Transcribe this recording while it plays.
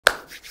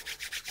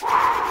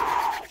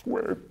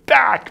We're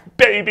back,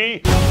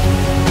 baby!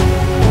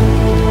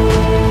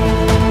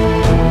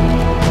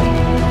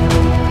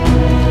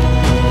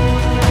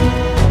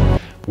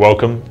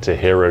 Welcome to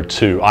Hero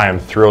 2. I am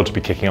thrilled to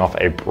be kicking off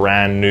a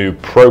brand new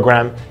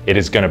program. It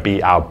is going to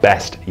be our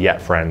best yet,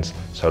 friends.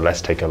 So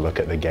let's take a look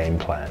at the game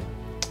plan.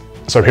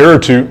 So Hero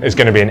 2 is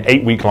going to be an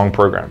 8-week-long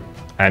program.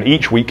 And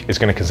each week is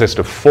going to consist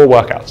of 4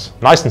 workouts.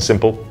 Nice and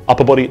simple,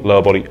 upper body,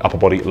 lower body, upper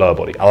body, lower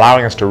body,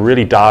 allowing us to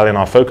really dial in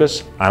our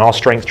focus and our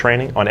strength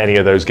training on any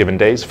of those given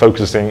days,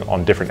 focusing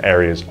on different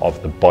areas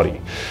of the body.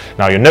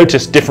 Now you'll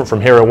notice, different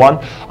from Hero 1,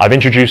 I've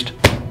introduced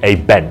a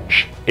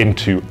bench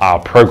into our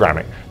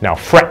programming. Now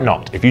fret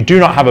not, if you do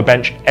not have a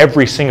bench,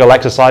 every single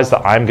exercise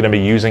that I'm going to be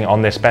using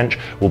on this bench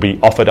will be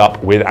offered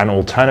up with an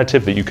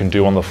alternative that you can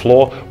do on the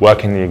floor,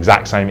 working the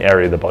exact same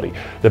area of the body.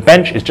 The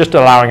bench is just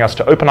allowing us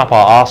to open up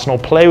our arsenal,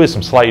 play with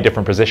some slightly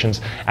different positions,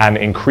 and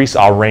increase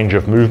our range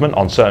of movement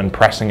on certain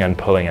pressing and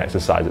pulling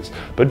exercises.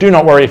 But do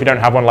not worry if you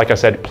don't have one. Like I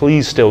said,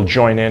 please still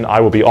join in.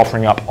 I will be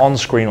offering up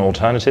on-screen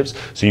alternatives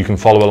so you can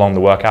follow along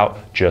the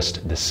workout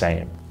just the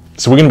same.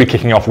 So we're going to be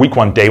kicking off week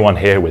 1, day 1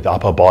 here with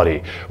upper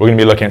body. We're going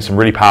to be looking at some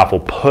really powerful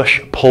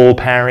push-pull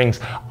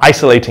pairings,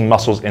 isolating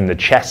muscles in the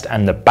chest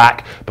and the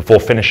back before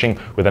finishing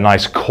with a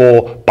nice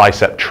core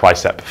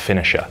bicep-tricep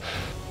finisher.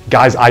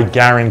 Guys, I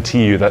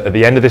guarantee you that at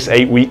the end of this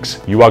 8 weeks,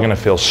 you are going to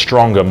feel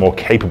stronger, more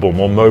capable,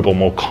 more mobile,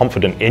 more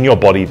confident in your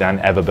body than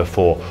ever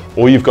before.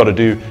 All you've got to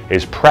do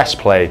is press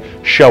play,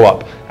 show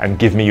up, and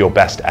give me your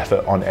best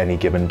effort on any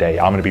given day.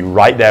 I'm going to be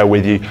right there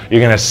with you. You're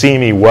going to see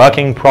me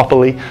working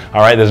properly. All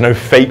right, there's no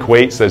fake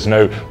weights, there's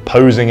no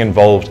posing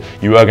involved.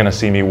 You are going to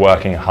see me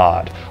working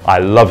hard. I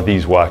love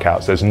these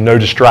workouts. There's no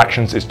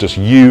distractions. It's just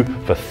you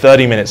for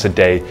 30 minutes a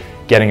day,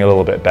 getting a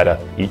little bit better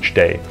each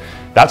day.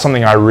 That's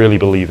something I really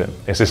believe in.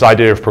 It's this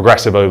idea of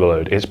progressive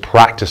overload. It's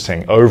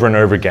practicing over and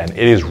over again.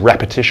 It is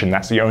repetition.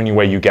 That's the only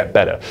way you get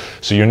better.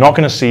 So you're not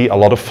going to see a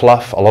lot of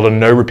fluff, a lot of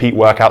no repeat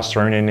workouts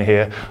thrown in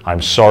here. I'm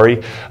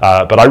sorry,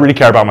 but I really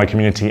care about my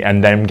community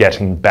and them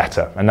getting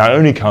better. And that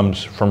only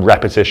comes from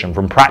repetition,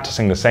 from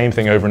practicing the same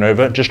thing over and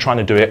over, just trying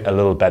to do it a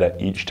little better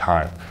each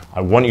time. I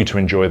want you to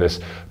enjoy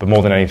this, but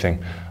more than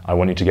anything, I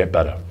want you to get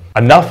better.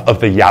 Enough of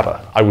the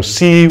yabba. I will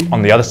see you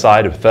on the other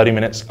side of 30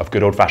 minutes of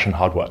good old-fashioned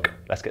hard work.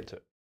 Let's get to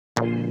it.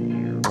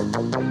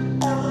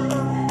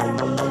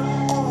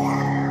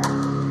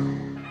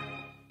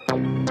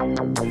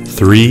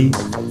 3,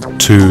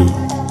 2,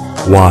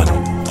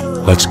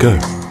 1, let's go.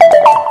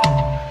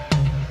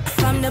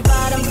 From the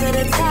bottom to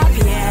the top,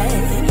 yeah,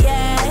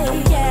 yeah,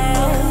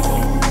 yeah.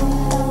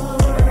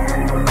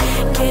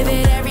 Give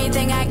it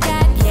everything I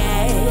got,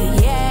 yeah,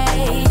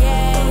 yeah,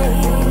 yeah.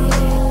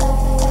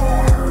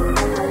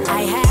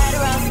 I had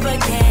rough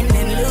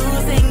beginning,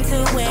 losing to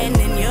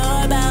winning.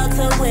 You're about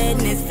to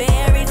witness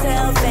fairy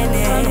tale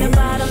finish. From the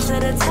bottom to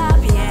the top,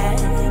 yeah,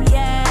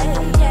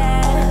 yeah, yeah.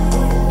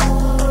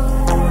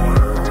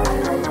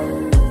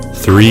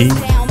 3,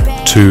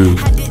 2,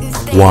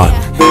 1.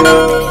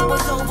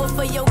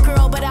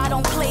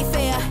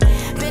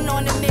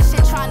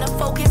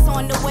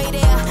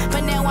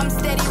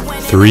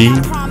 Three,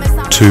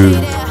 2,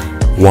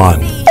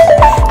 1.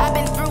 I've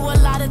been through a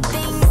lot of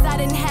things. I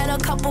done had a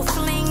couple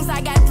flings.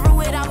 I got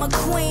through it, I'm a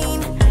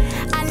queen.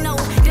 I know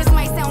this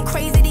might sound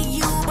crazy to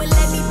you, but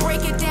let me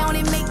break it down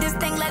and make this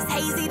thing less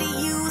hazy to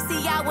you.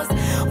 See, I was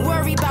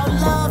worried about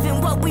love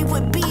and what we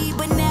would be,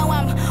 but now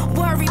I'm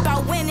worried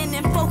about winning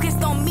and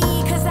focused on me.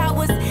 Cause I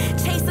was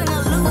chasing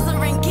a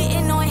loser and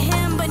getting on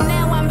him, but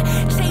now I'm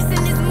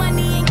chasing his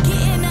money and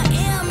getting a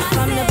M.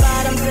 From the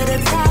bottom to the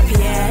top,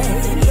 yeah,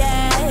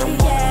 yeah,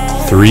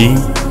 yeah. 3,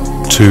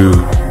 2,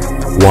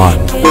 1.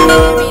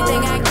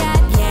 Everything I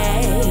got,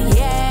 yeah,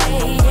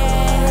 yeah, yeah.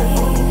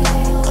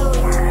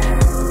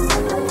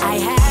 I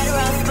had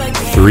rough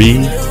beginnings, 3,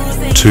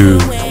 2,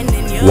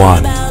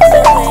 1.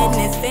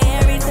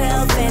 fairy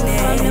tale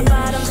finish. From the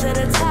bottom to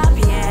the top,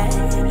 yeah,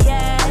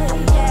 yeah,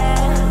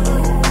 yeah.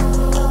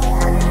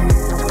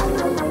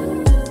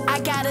 I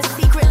got a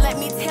secret, let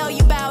me tell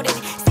you about it.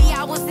 See,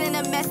 I was in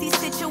a messy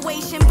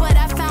situation, but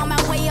I found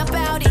my way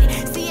about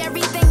it. See,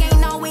 everything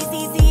ain't always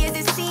easy as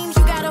it seems.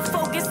 You gotta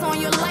focus on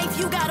your life,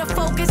 you gotta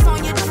focus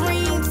on your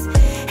dreams.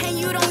 And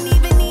you don't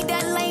even need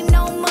that lame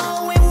no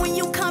more. And when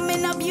you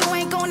coming up, you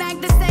ain't gonna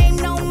act the same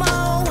no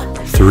more.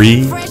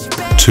 3,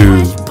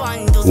 2,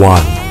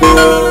 1.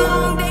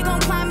 They gon'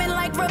 climb it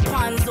like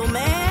Rapunzel,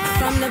 man.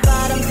 From the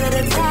bottom to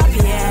the top,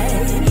 yeah,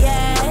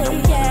 yeah,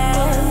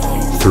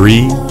 yeah.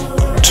 3,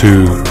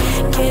 2,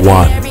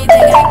 1. Everything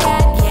I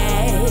got,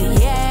 yeah,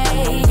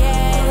 yeah,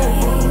 yeah.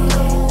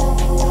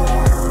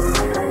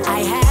 I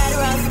had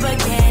rough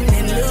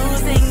beginning,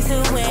 losing to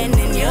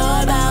winning.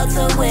 You're about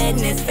to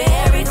witness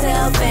fairy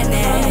tale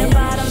finish. From the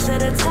bottom to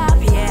the top,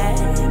 yeah,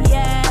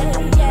 yeah,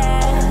 yeah.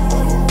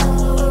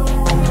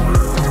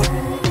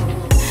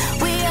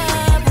 We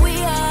up, we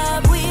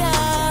up, we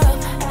up.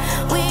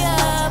 We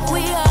up,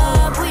 we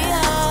up, we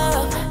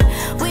up.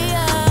 We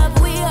up,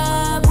 we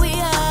up, we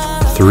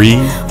up. 3,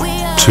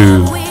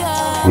 2,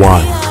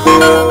 1.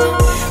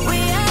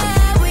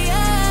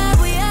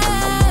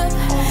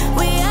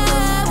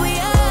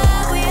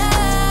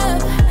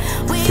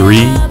 3,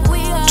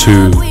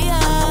 2,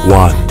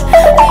 1.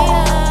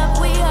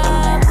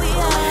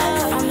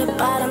 From the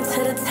bottom to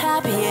the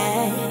top,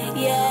 yeah,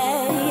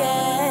 yeah,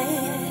 yeah.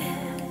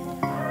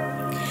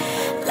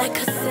 Like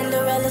a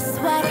Cinderella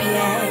swap,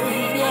 yeah,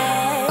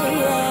 yeah,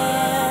 yeah.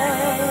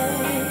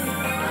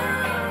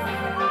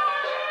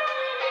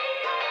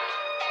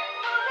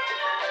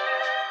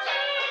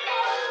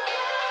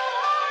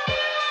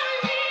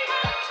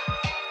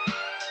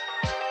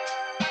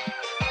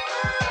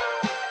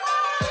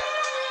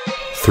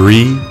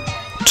 3,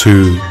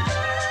 2,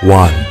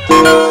 1.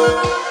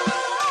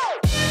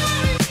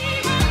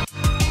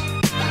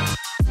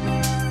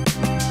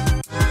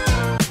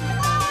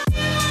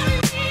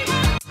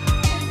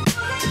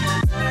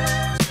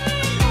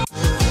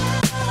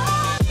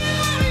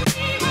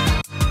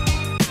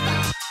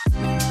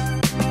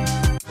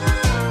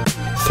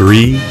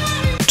 3,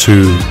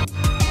 2,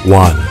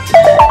 1.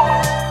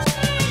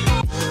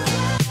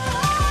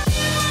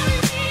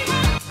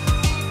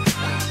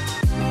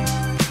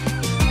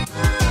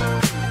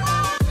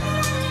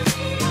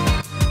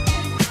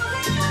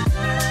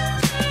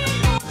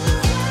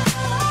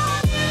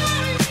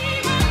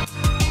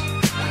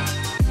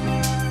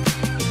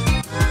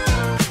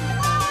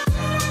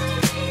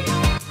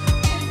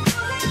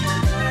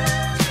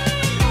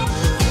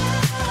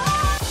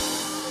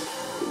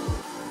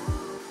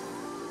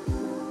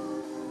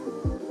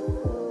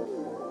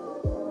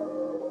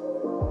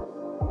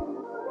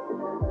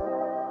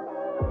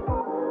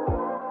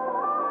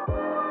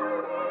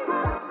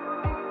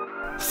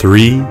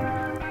 3,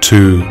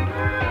 2,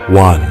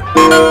 1.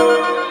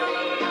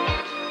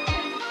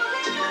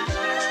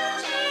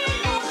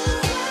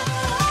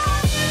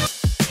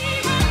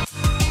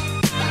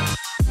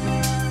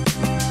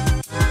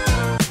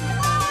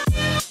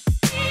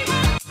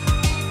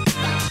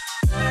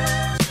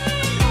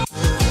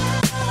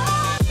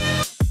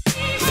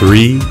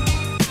 3,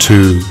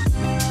 2,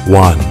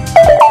 1.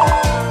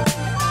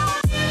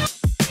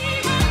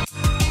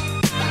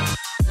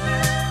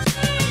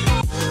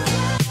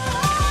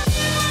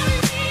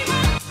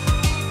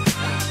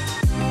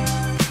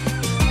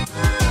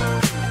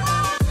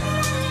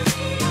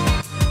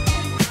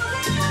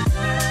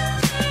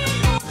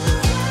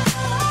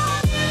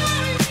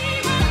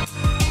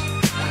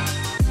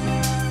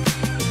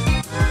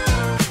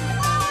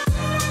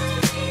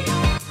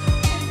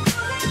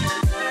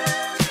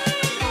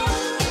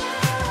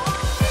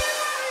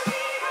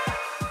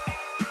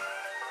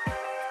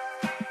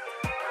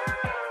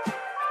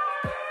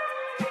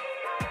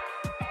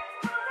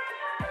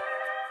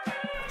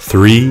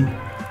 3,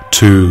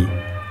 2,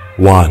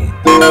 1.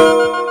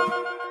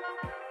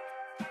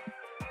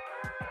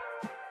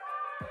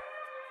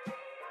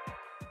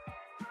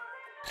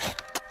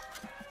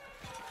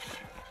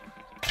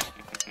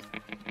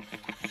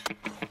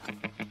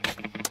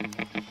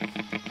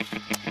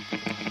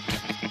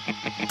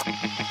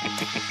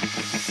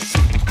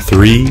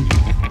 3,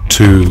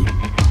 2,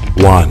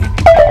 1.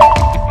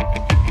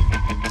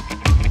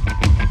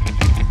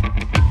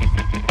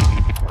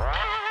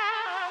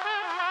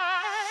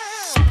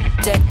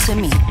 Dead to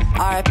me,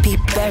 R.I.P.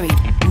 buried.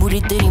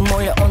 무리들이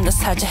몰려온다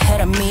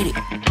사죄해라 미리.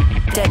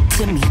 Dead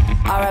to me,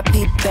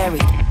 R.I.P.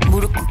 buried.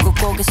 무릎 꿇고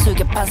고개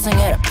숙여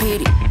반성해라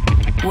피리.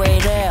 왜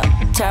이래요?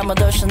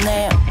 잘못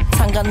오셨네요.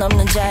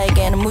 상관없는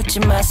자에게는 묻지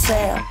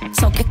마세요.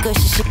 손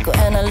깨끗이 씻고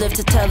and I live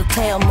to tell the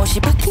tale. 못이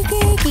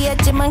박히기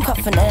했지만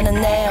coffin and a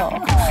nail.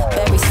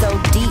 Bury so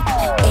deep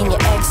in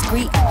your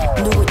excrete.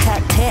 누구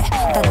탓해?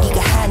 다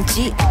네가 한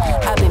짓.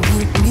 I've been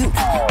mute,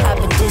 I've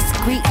been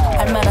discreet.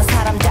 알만한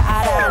사람 다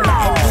알아.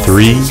 나 3,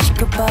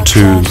 2,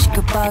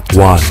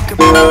 1.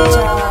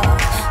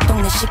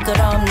 동네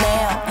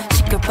시끄럽네요.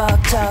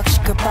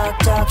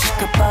 시끌벅적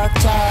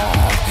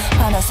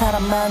화난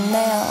사람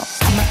많네요.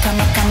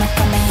 Come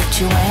and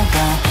hit you and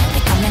run.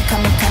 They coming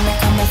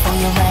for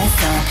your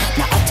ransom.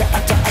 나 어째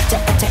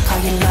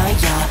call you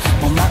lawyer.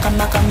 뭐 막아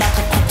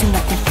can't do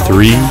nothing for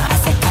 3, ya. I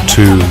say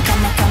 2,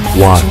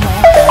 1.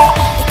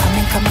 They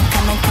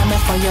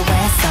coming for your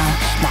ransom.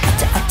 나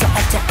어째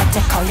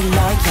call you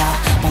lawyer.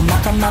 뭐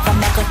막아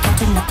can't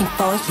do nothing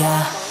for ya.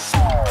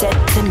 Dead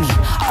to me,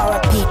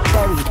 R.I.P.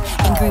 buried.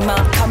 Angry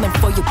mom coming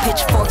for your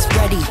pitchforks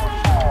ready.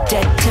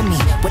 Dead to me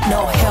with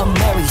no Hail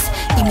Marys.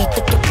 이미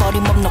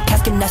뜯겨버린 몸 no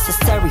casket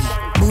necessary.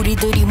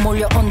 무리들이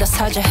몰려온다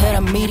사죄해라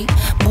미리.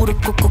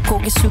 무릎 꿇고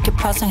고개 숙여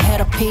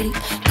파상해라 피리.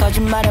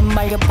 거짓말에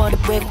말려버린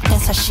왜곡된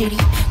사실이.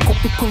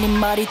 고삐 풀린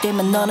말이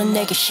되면 너는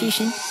내게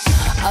시신.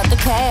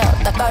 어떡해요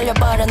다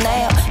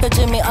걸려버렸네요.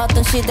 요즘이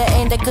어떤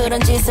시대인데 그런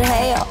짓을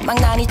해요.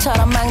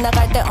 망나니처럼 막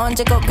나갈 때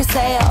언제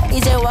걷겠어요.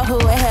 이제와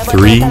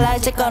후회해봐도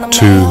달라질 건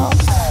없네요.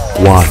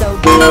 3, 2, 1.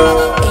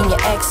 In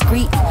your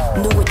excrete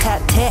누구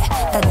탓해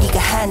다 네가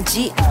한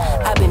짓.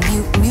 I've been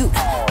mute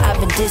I've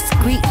been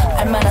discreet.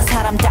 알만한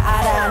사람 다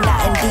알아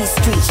나 in these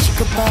streets.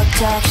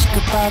 시끌벅적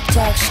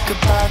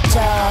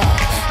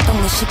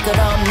동네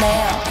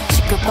시끄럽네요.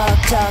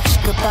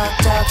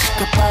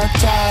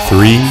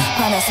 3,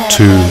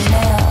 2,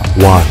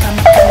 1.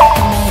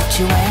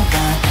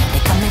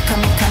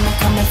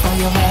 Come and coming for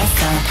your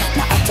ransom.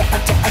 Now I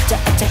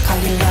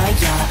call you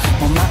lawyer.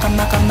 Well, maka,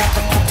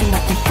 can't do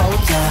nothing for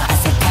ya. I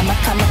said, come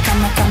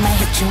and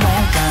hit you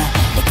and run.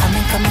 They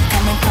coming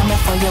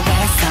for your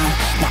ransom.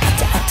 Now I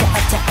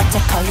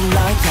call you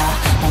lawyer.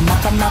 Well,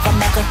 maka,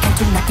 can't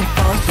do nothing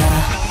for ya.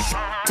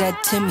 Dead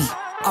to me,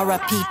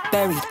 R.I.P.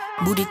 buried.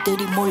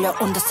 무리들이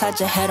몰려온다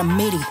사자해라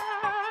미리.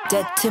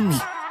 Dead to me,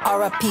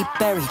 R.I.P.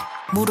 buried.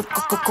 무릎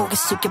꿇고 고개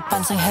숙여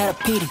반성해라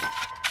피리.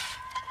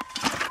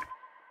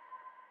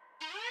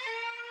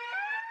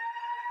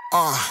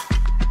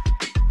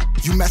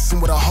 You messing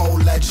with a whole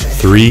legend.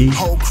 3,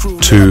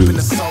 2,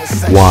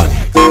 1.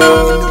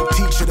 New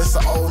teacher, that's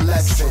an old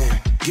lesson.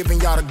 Giving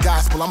y'all the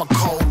gospel, I'm a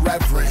cold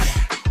reverend.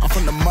 I'm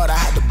from the mud, I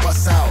had to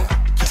bust out.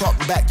 Talk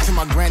back to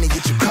my granny,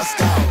 get you cussed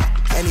out.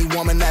 Any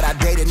woman that I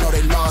dated know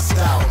they lost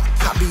out.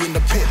 I be in the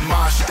pit,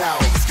 marched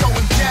out. It's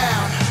going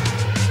down.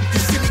 You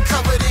see me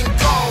covered in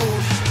gold.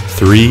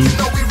 3,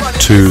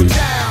 2,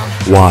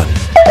 1.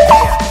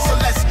 Yeah, so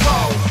let's go.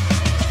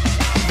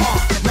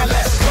 Now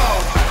let's go.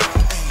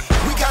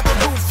 We got the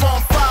roof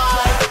on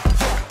fire.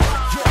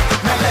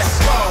 Now let's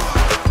go.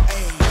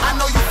 I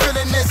know you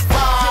feeling this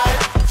vibe.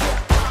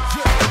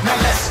 Now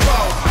let's go.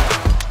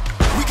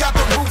 We got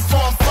the roof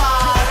on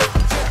fire.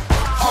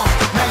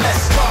 Now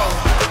let's go.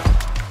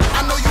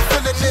 I know you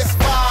feeling this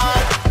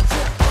vibe.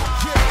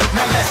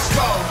 Now let's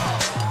go.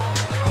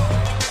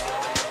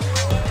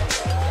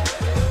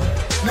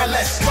 Now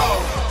let's go.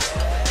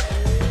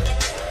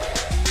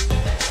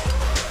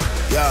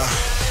 Yeah,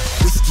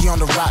 whiskey on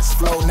the rocks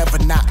flow, never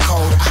not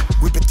cold.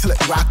 Whip it till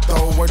it rock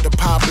though, word to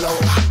Pablo.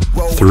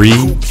 Roll 3,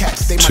 cool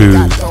cats, they 2,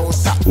 might got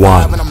those. Top 1.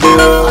 five and I'm not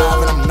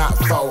 5 and I'm not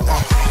 4.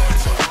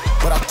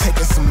 But I'm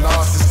taking some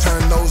losses,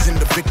 turn those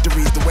into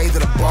victories the way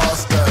that a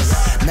boss does.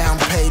 Now I'm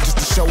paid just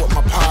to show up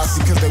my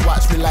posse, cause they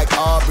watch me like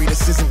Aubrey,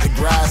 this isn't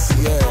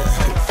Degrassi, yeah.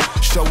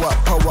 Show up,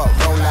 pull up,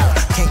 roll out.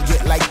 Can't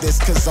get like this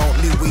cause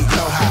only we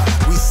know how.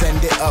 We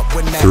send it up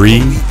when that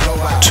 3, we go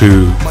out.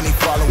 2, Money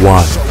follow 1.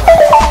 when we show out.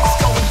 It's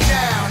going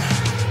down.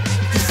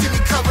 You see me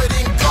covered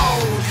in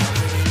gold.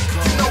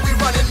 You know we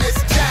running this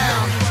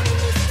down.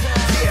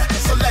 Yeah,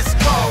 so let's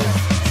go.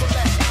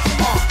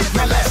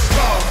 Now let's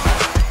go.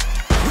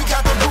 We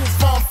got the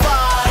roof on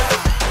fire.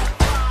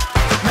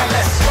 Now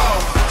let's go.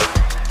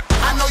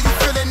 I know you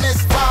feeling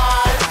this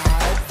vibe.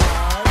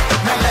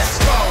 Now let's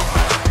go.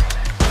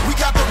 We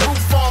got the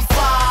roof on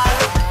fire.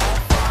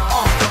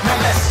 Now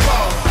let's go.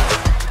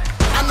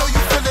 I know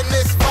you feeling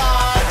this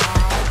vibe.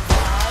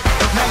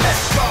 Now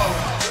let's go.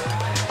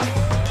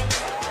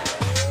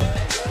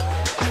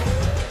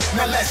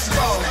 Now let's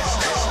go.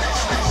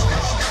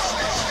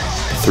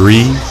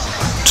 3,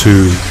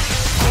 2,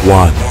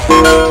 1.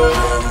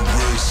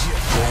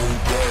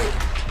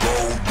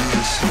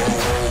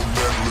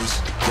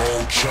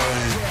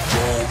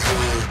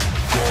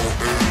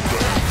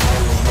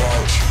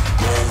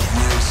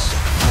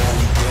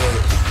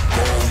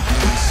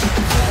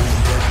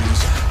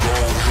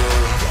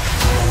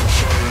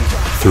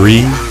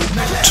 Three,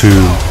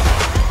 2,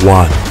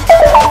 1.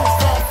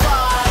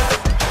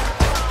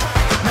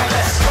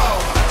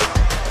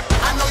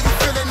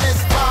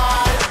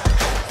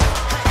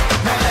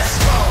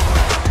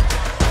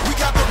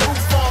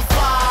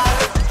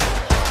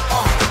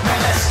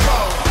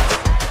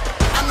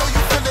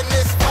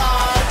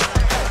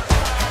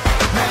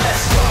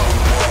 Three,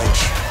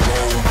 2,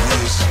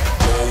 1.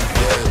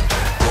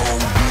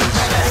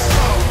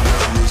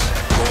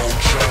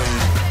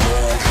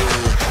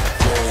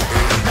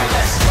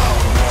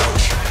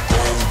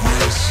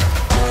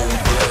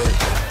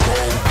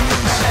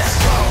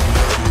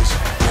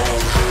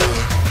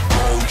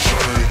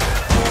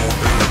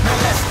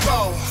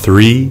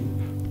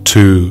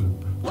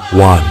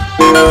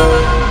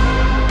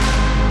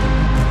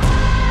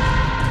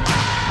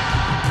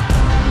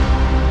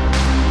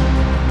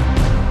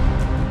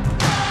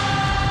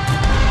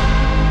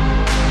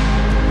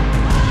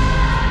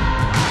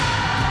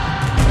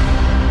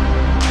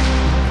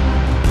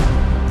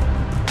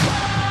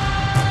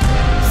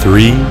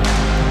 Three,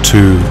 2,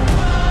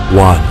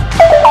 1.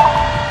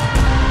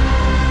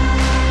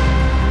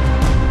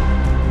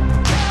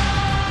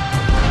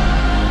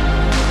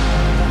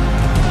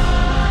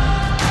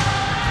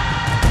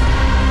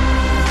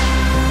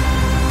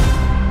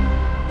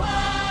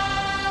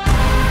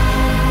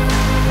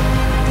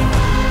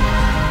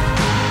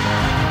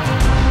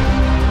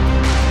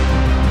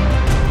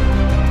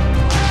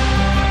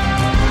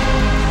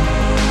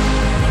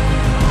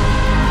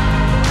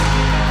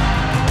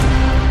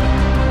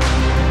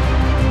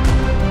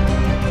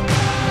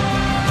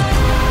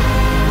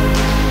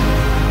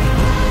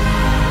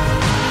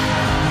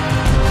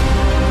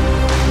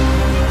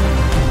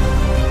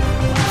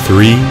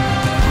 Three,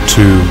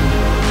 2,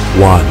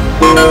 1.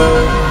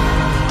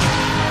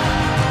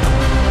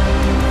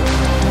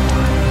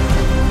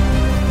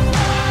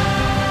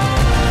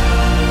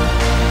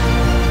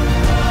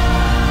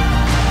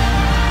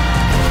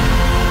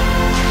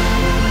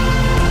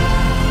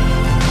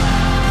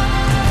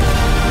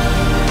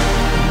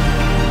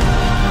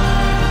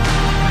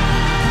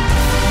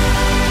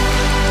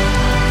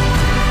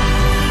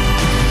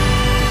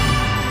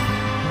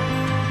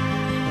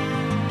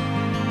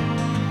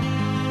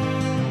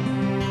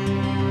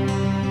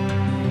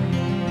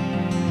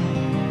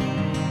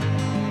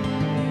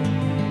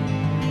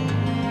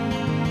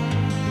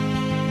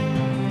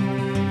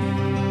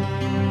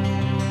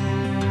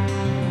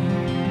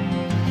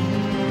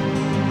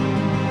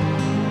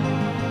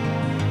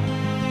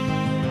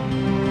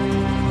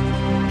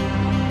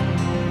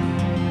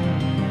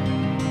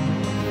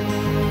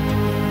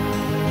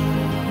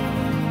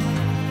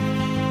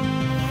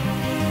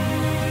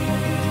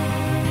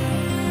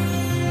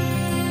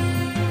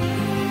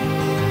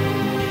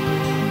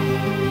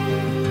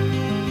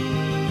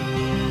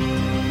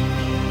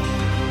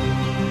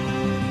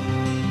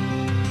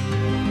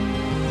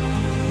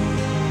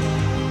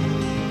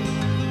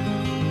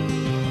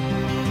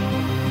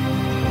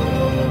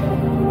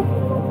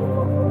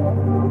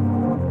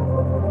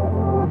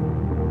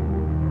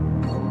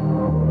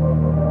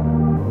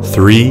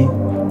 3,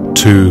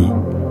 2,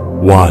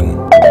 1.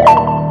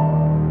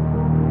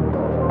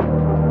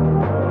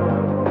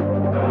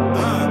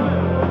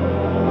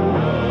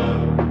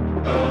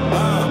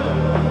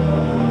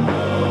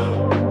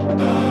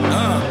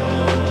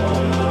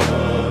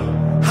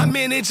 I'm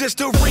in it just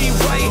to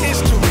rewrite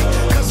history,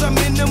 cause I'm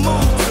in the mood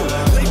to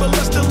label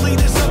us the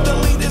leaders of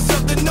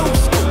the new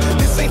school.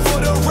 This ain't for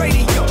the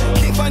radio,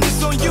 can't find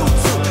this on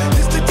YouTube.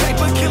 This the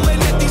type of killing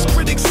that these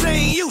critics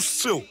ain't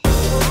used to.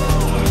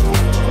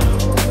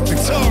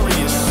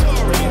 Victorious,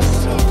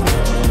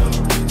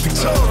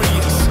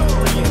 victorious,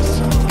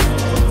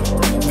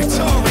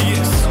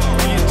 victorious.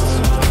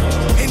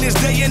 In this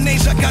day and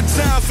age, I got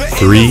time for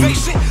 3,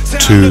 innovation.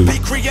 2,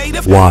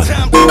 1.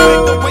 Time to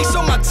make the waste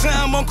on my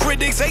time on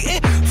critics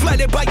hating.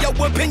 Flooded by your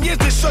opinions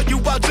to show you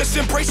I'll just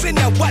embrace it.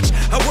 Now watch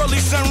a early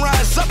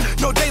sunrise up.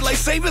 No daylight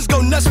savings, go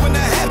nuts when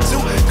I have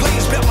to.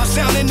 Glaze bet my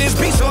sound in this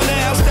piece on the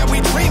house that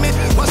we dreaming.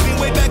 Watch me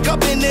way back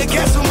up in the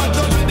gas on my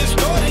thoughts are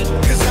distorted.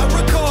 Cause I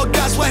recall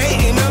guys were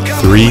hating.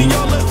 3,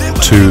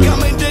 2,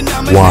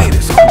 1.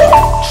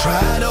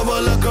 Try to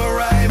overlook a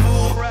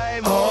rival.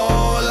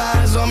 All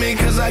eyes on me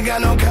cause I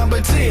got no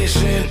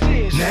competition.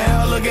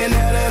 Now looking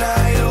at an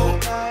idol.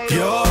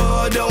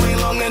 You're doing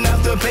long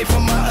enough to pay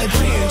for my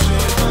attention.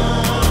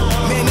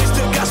 Man, it's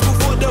the gospel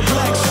for the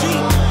black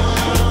sheep.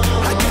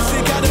 I guess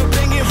it got a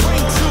banging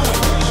ring to it.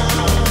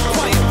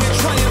 Quiet with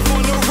triumph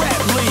on the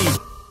rap league.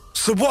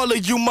 So all of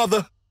you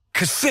mother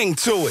could sing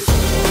to it. I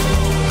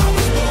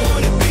was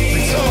born to be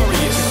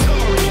victorious.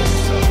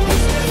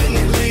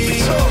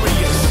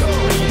 Victorious.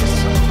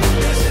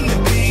 Destined to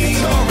be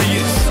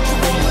victorious.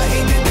 All I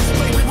hate to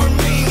display, we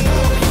remain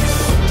warriors.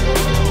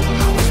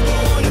 I was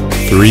born to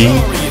be 3,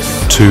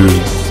 2,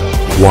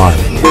 1.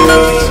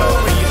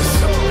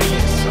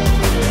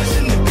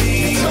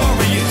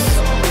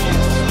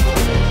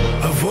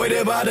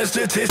 Avoided by the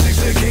statistics,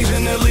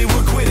 occasionally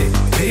we're quitted.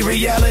 Pay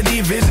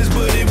reality visits,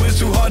 but it was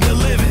too hard to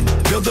live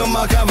it. Built up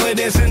my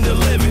confidence in the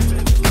living.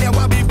 Now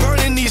I be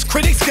burning these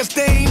critics, cause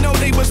they ain't know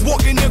they was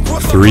walking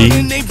across 3, 2,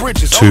 1.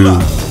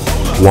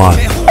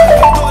 Man, who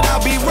thought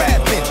I'd be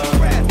rapping?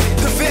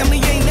 The family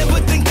ain't never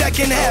think that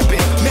can happen.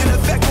 Matter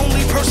of fact,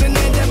 only person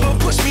that ever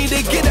pushed me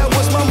to get out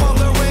was my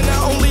mother, and the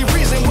only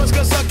reason was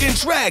cause of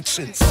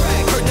contractions.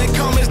 Heard that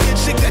Karma's the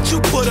chick that you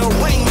put a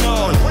ring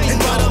on, and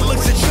by the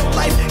looks at your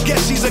life,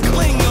 guess she's a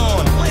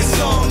Klingon. It's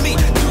on me,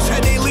 dudes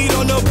had they lead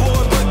on the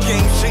board, but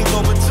games change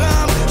over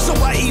time, so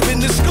I even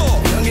the score.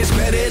 Youngest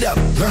bet it up,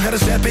 learn how to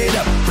step it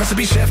up,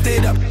 recipe chefed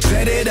it up,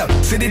 set it up,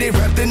 city they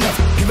wrapped enough,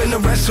 giving the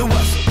rest to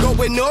us.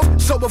 Going off,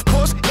 so of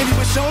course, if you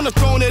was shown or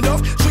thrown it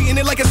off, treating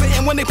it like a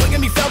saying when they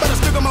playing me foul, but I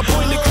still got my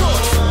point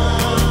across.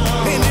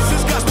 And this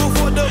is gospel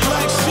for the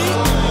black sheep.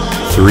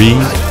 3,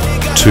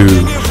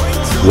 2,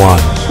 1.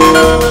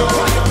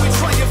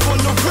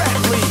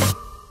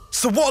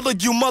 So all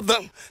of you mother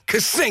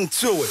could sing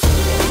to it. I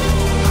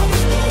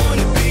was born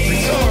to be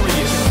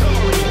victorious.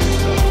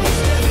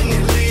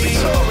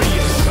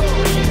 Victorious.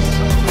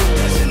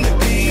 Destined to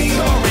be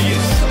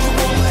victorious.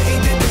 All I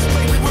hate to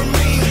display, we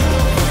remain.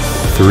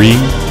 3,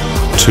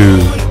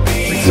 2,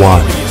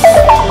 1.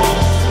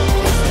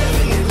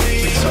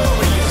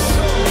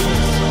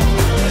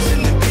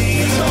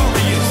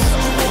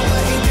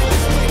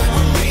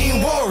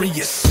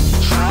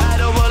 Try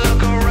to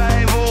overlook a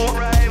rival.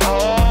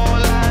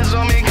 All eyes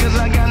on me cause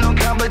I got no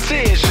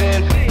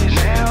competition.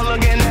 Now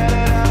looking at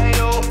an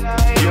idol.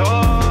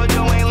 You're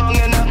doing long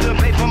enough to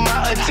pay for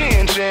my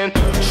attention.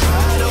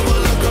 Try to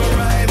overlook a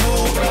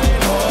rival.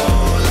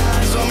 All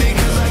eyes on me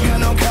cause I got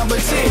no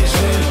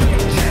competition.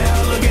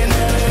 Now looking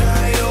at an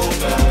idol.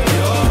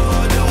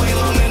 You're doing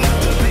long enough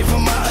to pay for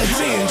my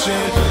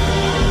attention.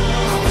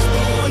 I was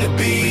born to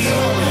be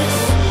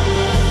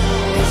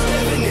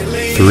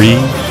 3,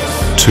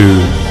 2,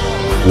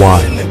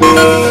 1.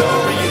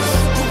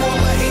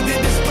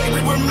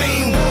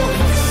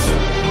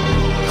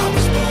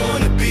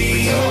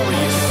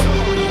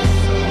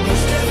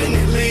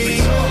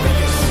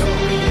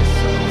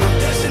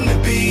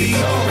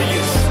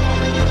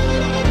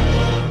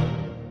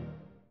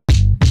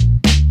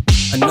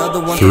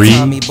 Another one 3, for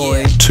Tommy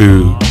boy.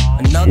 2,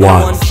 Another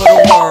 1. one for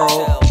the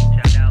world.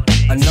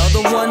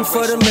 Another one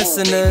for the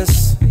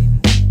listeners.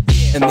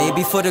 And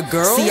maybe for the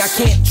girls. See, I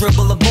can't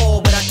dribble a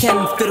ball, but I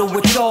can fiddle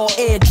with y'all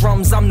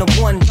eardrums. I'm the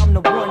one.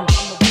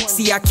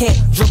 See, I can't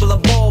dribble a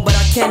ball, but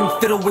I can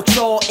fiddle with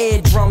y'all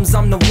eardrums.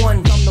 I'm the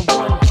one.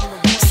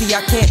 See,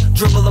 I can't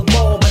dribble a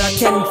ball, but I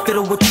can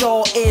fiddle with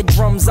y'all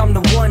eardrums. I'm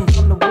the one.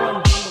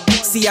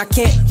 See, I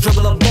can't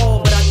dribble a ball,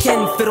 but I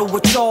can fiddle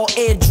with y'all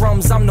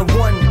eardrums. I'm the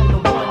one.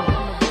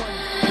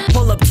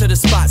 Pull up to the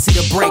spot, see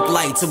the brake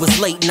lights, it was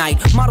late night.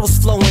 Models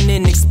flowing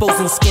in,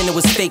 exposing skin, it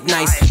was fake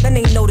nice. Then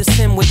they notice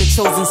him with the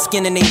chosen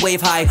skin and they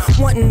wave high,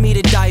 wanting me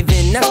to dive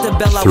in, that's the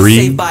bell I was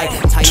saved by.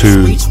 Tightest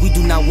 2, reach, we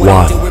do not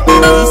want to deal with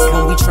police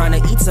when we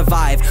tryna eat,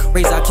 survive.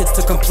 Raise our kids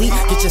to complete,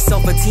 get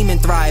yourself a team and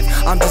thrive.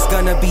 I'm just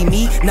gonna be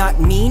me, not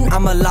mean,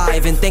 I'm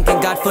alive. And thanking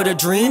God for the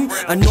dream,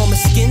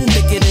 enormous skin,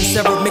 thicker than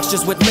several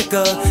mixtures with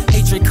liquor.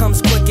 Hatred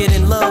comes quicker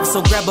than love,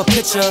 so grab a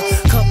picture.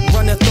 Cup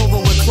runneth over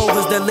with clothes.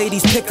 clovers that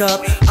ladies pick up.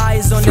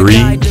 Eyes on the 3,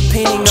 guide, the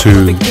painting a 2,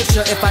 perfect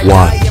picture. If I 1.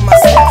 die in my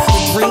sleep, the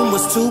dream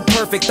was too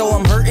perfect. Though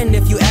I'm hurting,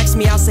 if you ask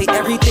me, I'll say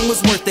everything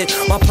was worth it.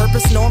 My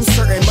purpose, no, I'm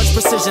certain. Much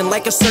precision,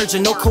 like a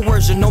surgeon. No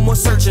coercion, no more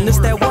searching. It's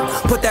that work,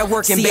 put that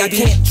work in, baby. I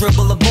can't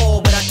dribble a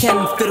ball, but I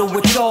can fiddle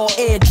with y'all.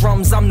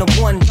 Eardrums, I'm the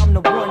one.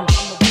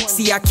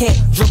 See, I can't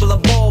dribble a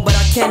ball, but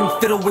I can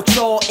fiddle with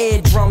y'all.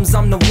 Eardrums,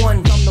 I'm the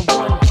one.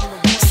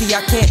 See,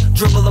 I can't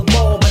dribble a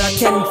ball, but I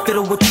can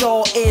fiddle with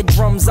y'all.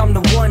 Eardrums, I'm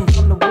the one.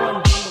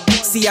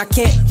 See, I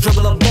can't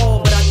dribble a ball,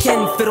 but I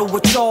can fiddle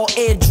with y'all.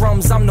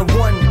 Eardrums, I'm the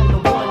one.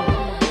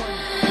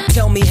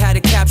 Tell me how to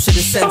capture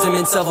the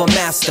sentiments of a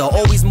master.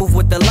 Always move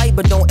with the light,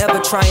 but don't ever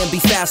try and be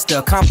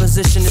faster.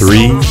 Composition is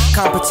 3, slow,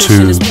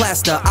 competition 2, is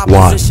plaster. 1.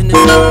 Opposition is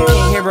low, you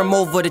can't hear him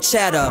over the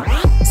chatter.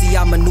 See,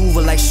 I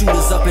maneuver like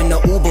shooters up in the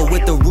Uber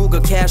with the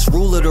Ruger cash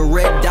ruler. The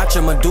red dot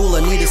your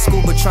medulla, need a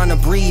scuba trying to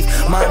breathe.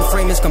 Mind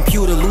frame is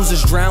computer,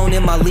 losers drown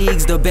in my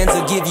leagues. The Benz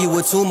will give you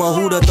a tumor.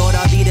 Who'da thought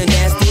I'd be the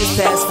nastiest?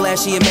 Past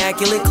flashy,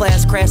 immaculate,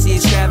 class crassy,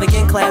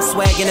 extravagant, class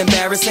swagging,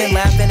 embarrassing,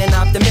 laughing and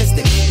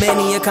optimistic.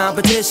 Many a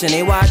competition,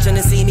 they watching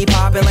to see me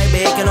popping like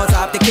bacon on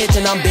top the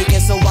kitchen. I'm baking,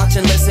 so watch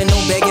and listen. No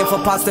begging for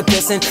pasta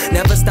pissing.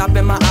 Never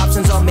stopping my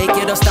options. I'll make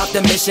it or stop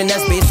the mission.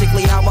 That's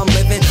basically how I'm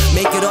living.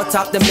 Make it or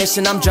top the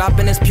mission. I'm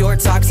dropping this pure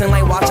toxin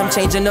like watch. I'm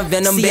changing the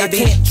venom, see,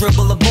 baby. I can't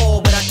dribble a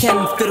ball, but I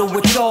can fiddle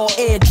with y'all.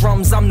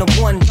 Eardrums, I'm the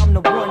one.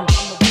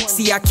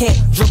 See, I can't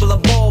dribble a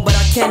ball, but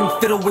I can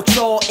fiddle with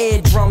y'all.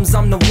 Eardrums,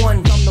 I'm the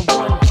one.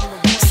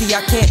 See,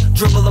 I can't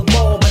dribble a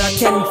ball, but I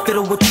can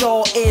fiddle with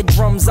y'all.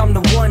 Eardrums, I'm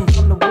the one.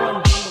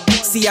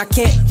 See, I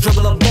can't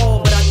dribble a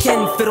ball, but I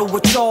can fiddle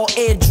with y'all.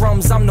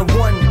 Eardrums, I'm the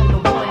one.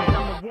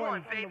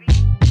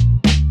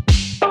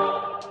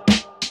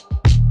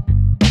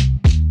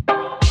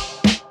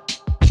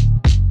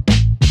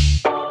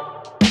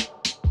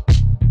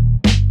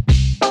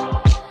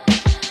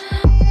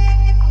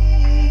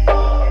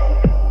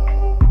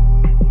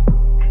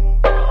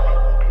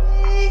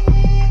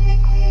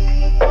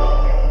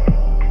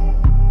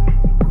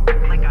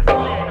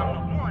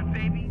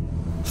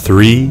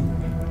 3,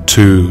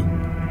 2,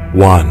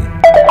 1.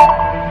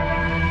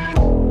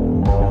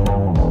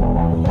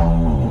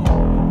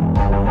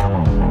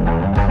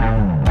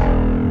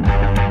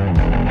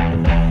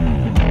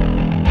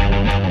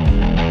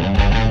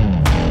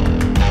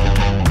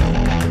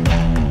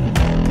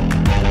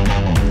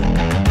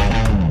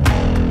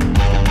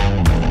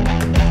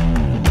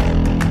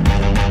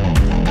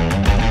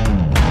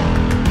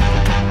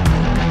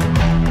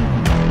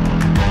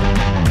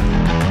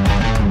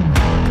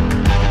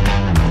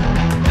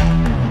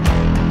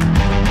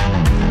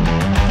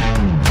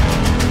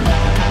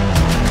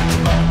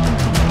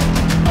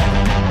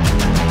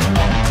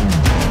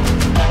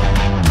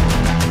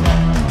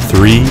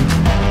 Three,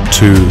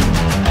 two,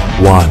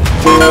 one.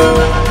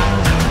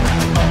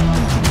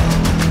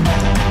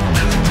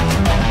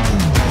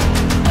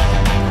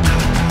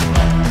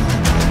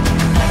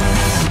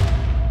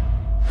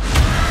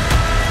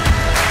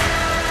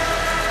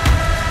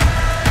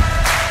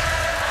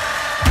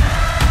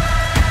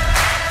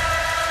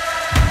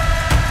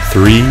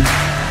 3,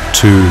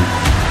 2,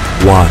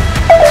 1.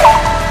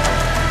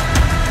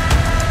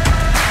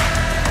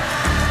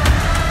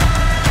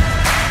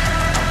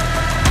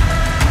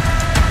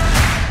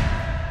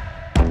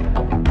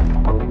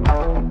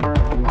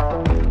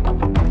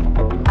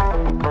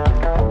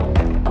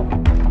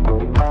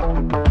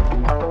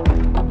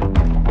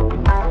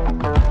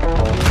 3,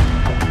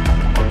 2,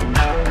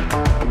 1.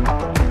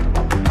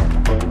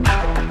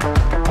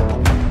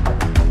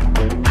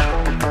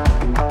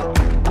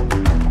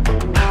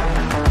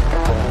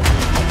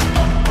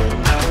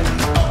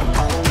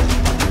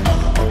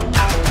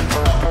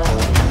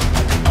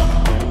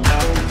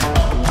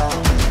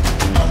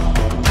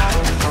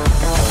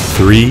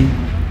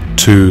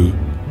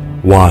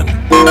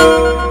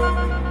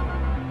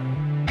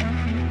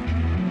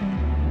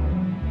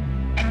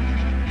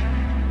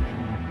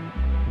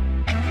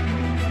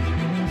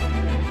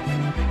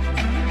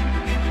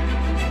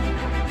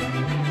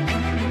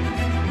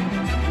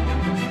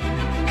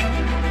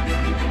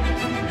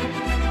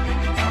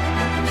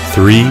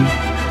 3,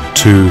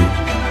 2,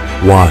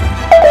 1.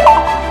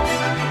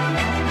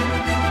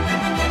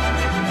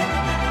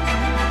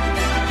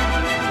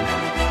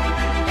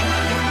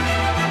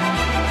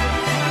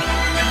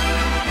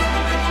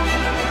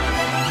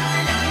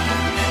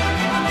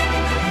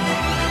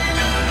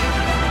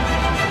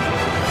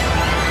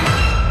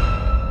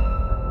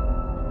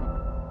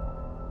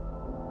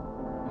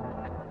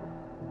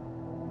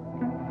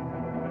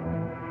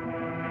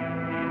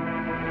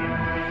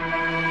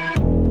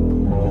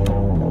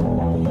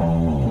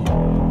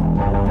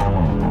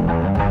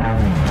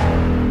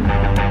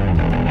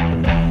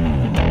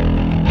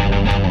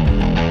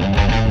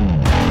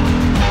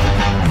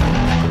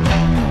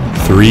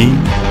 3,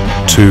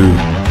 2,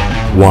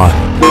 1.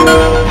 3,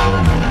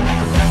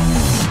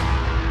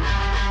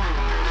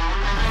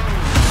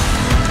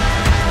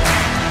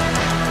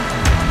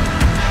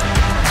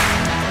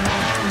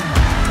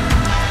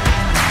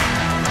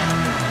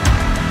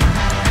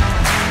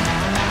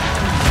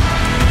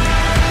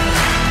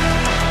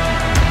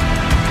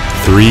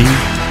 3,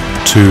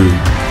 2,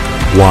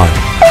 1.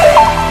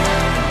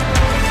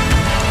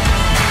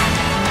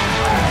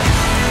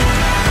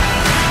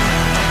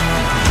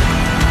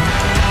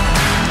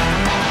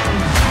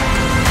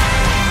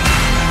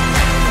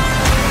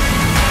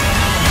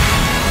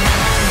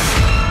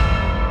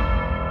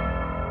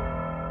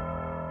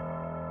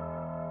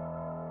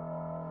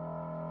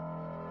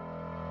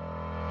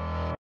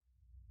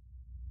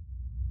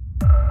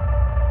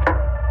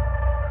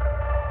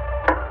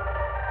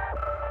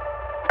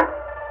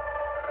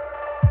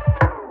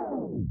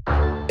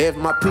 If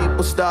my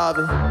people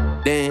starving,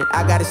 then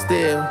I gotta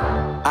steal.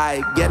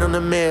 I get on the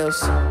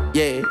meals,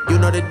 yeah, you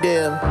know the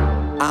deal.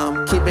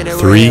 I'm keeping it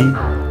 3,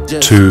 real,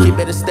 just 2, keep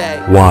it a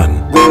stack.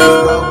 1. We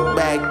was broke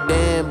back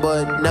then,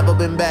 but never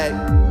been back.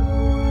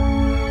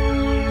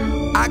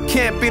 I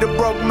can't be the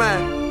broke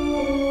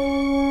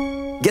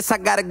man. Guess I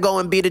gotta go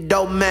and be the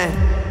dope man.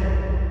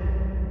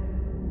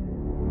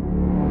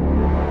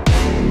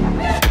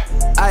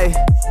 Ay,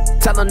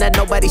 tell them that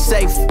nobody's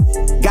safe.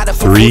 Gotta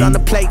put 3, food on the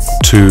plates.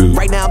 2,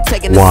 right now I'm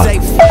taking 1. the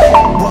safe.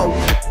 Whoa,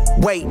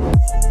 wait,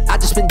 I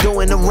just been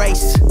doing the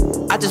race.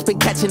 I just been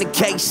catching the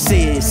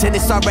cases, and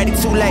it's already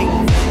too late.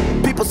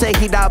 People say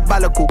he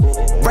diabolical.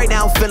 Right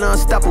now I'm feeling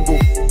unstoppable.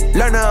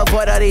 Learn to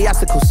avoid all the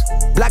obstacles.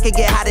 Block it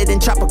get hotter than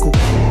tropical.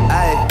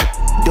 Ay,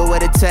 do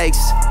what it takes.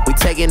 We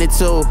taking it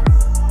too.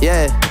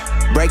 Yeah,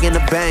 breaking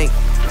the bank,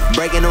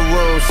 breaking the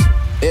rules.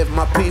 If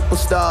my people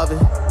starving,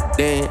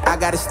 then I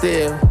gotta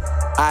steal.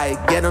 I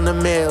get on the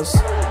meals,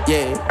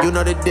 yeah, you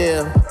know the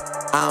deal.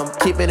 I'm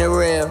keeping it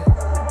real,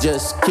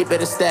 just keep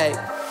it a stack.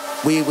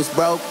 We was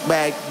broke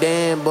back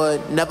then,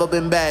 but never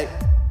been back.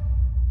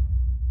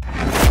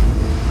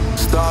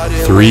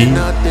 Started 3, with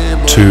nothing,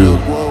 but 2,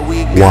 look what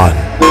we 1. got.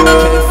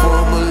 Came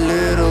from a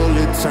little,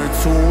 it turned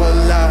to a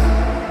lot.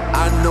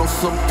 I know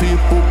some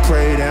people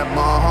pray that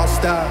my heart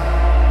stop.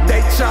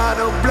 They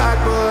tryna block,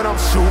 but I'm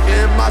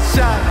shooting my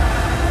shot.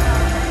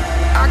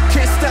 I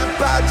can't step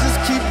out, just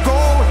keep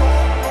going.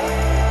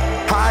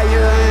 Higher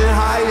and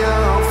higher,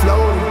 I'm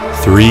floating.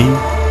 3,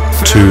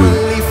 2,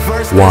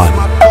 1.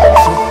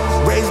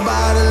 Raised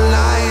by the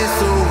lions,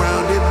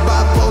 surrounded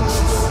by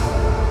poachers.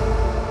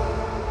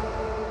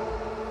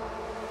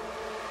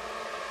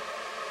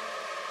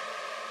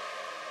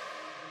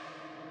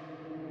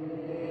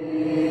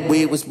 We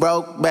was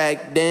broke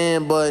back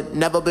then, but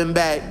never been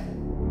back.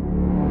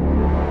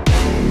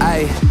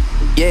 Ay,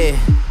 yeah,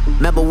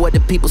 remember what the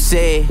people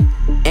said.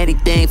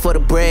 Anything for the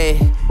bread,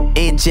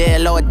 in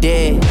jail or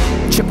dead.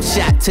 Triple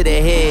shot to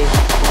the head,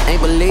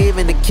 ain't believe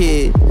in the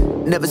kid.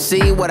 Never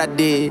seen what I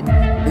did,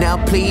 now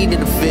I'm pleading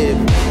the fifth.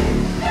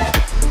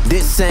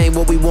 This ain't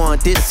what we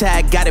want, this how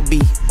it gotta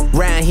be.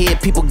 Round here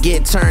people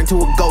get turned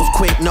to a ghost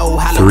quick, no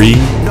Halloween.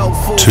 3, no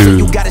food, 2, so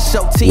you gotta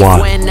show teeth 1.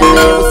 whenever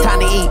it was time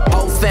to eat.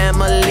 Whole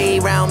family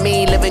around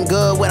me, living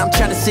good, what I'm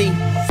trying to see.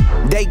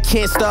 They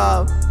can't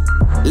starve,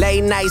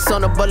 late nights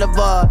on the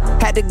boulevard,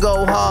 had to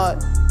go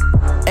hard.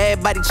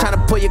 Everybody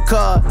tryna pull your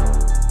card.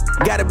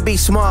 Gotta be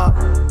smart,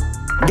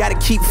 gotta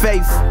keep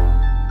faith.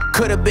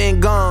 Could've been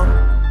gone.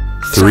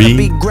 3,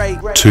 be great.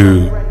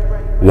 2,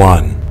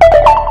 1.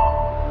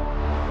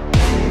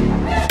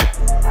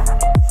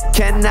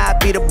 Cannot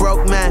be the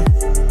broke man.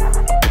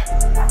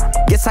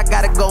 Guess I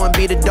gotta go and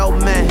be the dope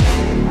man.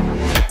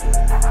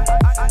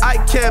 I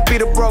can't be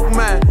the broke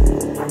man.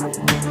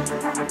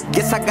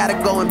 Guess I gotta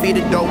go and be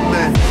the dope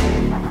man.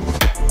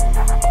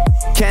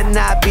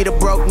 Cannot be the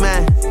broke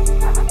man.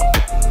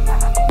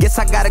 Guess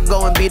I gotta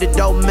go and be the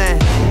dope man.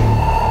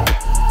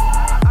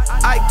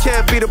 I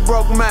can't be the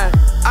broke man.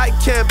 I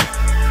can't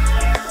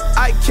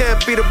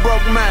be the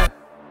broke man.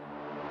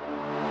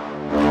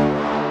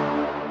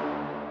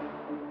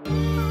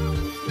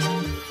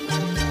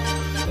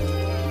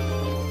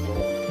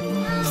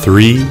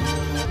 Three,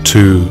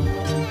 2,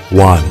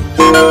 1.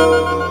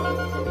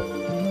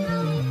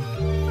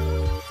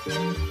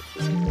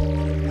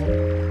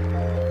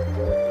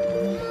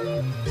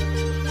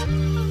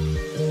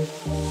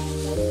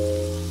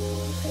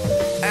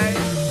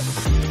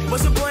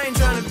 What's the point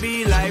trying to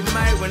be like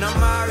Mike when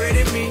I'm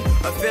already me?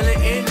 A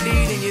feeling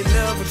indeed in your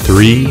love.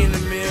 3,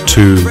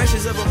 2,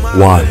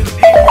 1.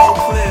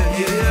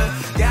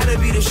 Gotta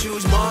be the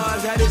shoes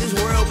Mars out of this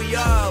world we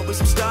are. With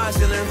some stars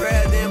feeling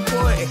rather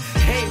important.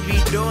 Can't be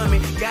doing me,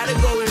 gotta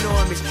go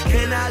enormous.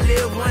 Can I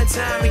live one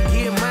time and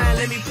get mine?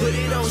 Let me put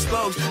it on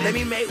spokes. Let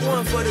me make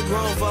one for the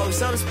grown folks.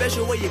 Something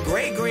special where your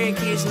great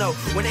grandkids know.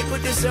 When they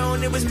put this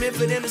on, it was meant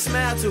for them to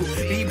smile to.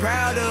 Be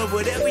proud of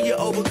whatever you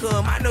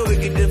overcome. I know it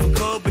get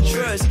difficult, but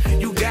trust,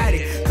 you got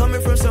it.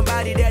 Coming from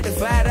somebody that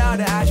defied all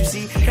the odds, you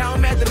see. Count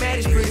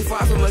mathematics pretty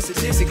far from a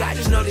statistic. I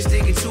just know that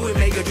sticking to it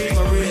make a dream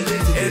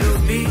unrealistic.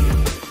 It'll be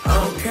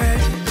okay,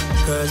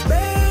 cause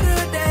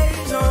better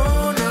days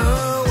on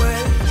the way.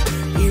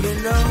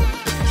 Even though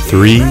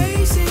 3,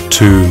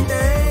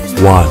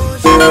 2, 1.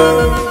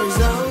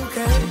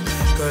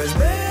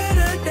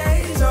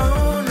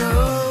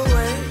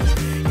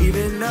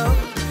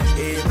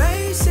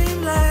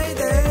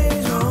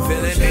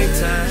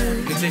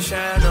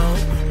 Shine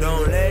on,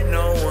 don't let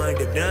no one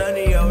get done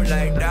to you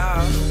like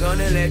dog.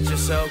 Gonna let let your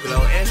soul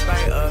glow in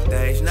spite of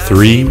things.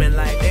 3,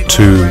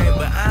 2,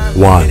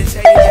 1.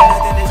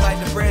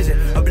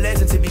 A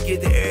blessing to be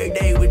getting every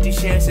day with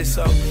these chances.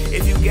 So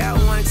if you got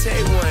one,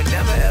 take one.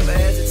 Never ever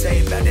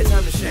hesitate. About that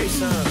time to shake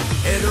some.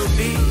 It'll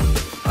be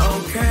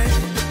okay.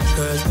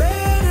 Cause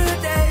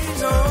better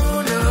days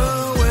on the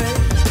way.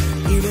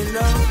 Even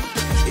though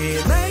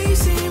it may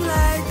seem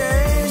like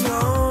things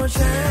won't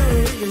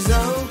change, it's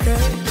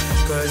okay.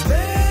 Cause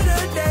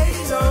better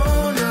days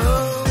on the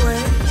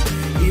way.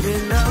 Even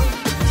though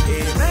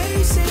it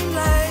may seem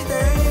like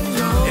things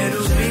won't change,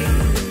 it'll be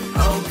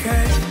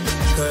okay.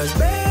 Cause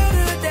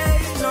better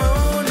days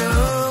on the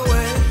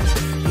way.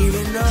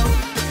 Even though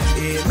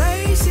it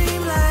may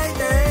seem like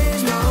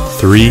things won't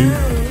 3,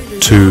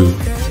 2,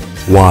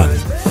 1.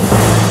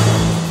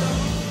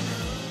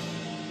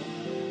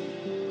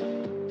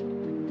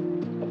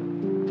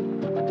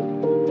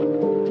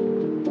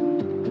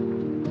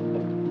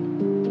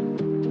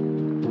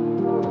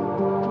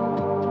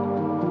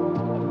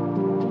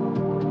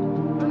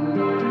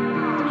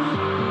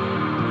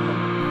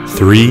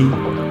 Three,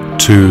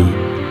 2,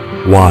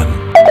 1.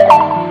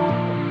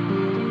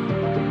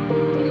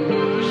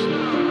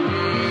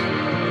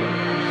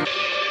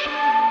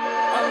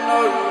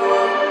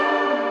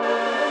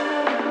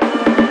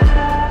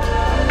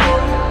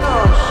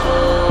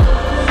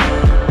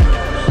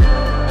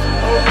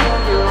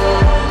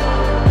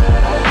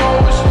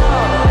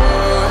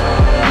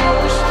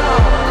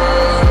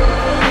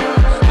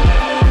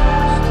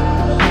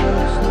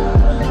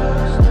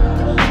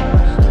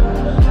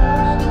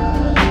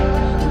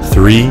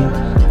 Three,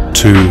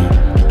 2,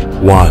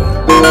 1.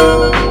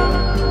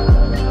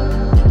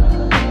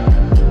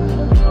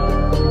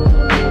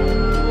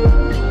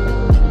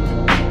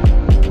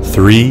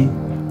 Three,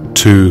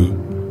 2,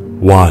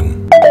 1.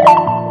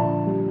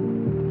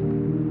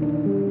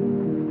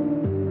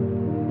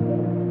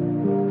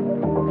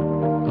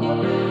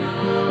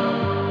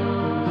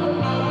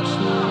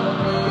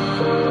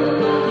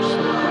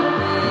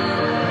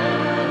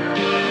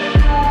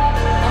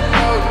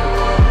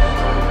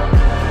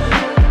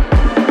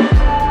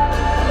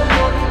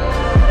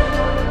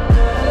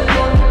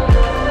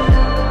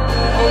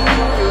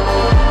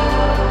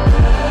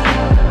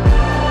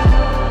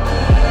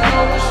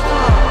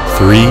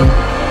 Three,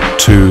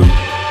 2,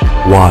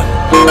 1.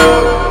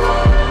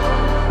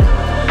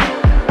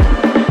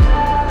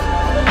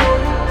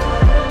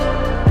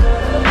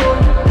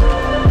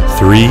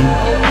 Three,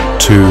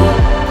 2,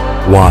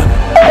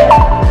 1.